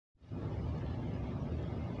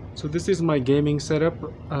So this is my gaming setup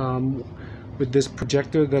with this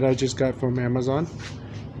projector that I just got from Amazon.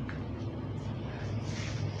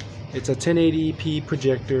 It's a 1080p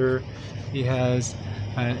projector. It has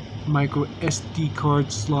a micro SD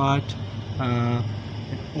card slot, an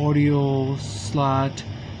audio slot,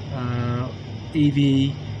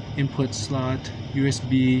 AV input slot,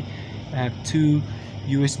 USB. I have two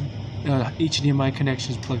HDMI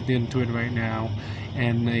connections plugged into it right now,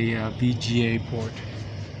 and a VGA port.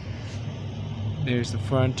 There's the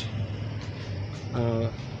front.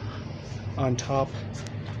 On top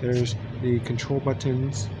there's the control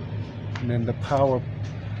buttons, and then the power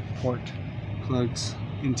port plugs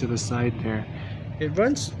into the side there. It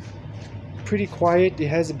runs pretty quiet. It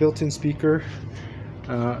has a built-in speaker.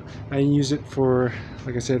 I use it for,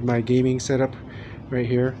 like I said, my gaming setup right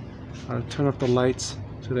here. I'll turn off the lights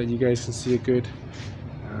so that you guys can see a good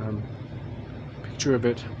picture of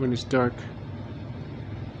it when it's dark.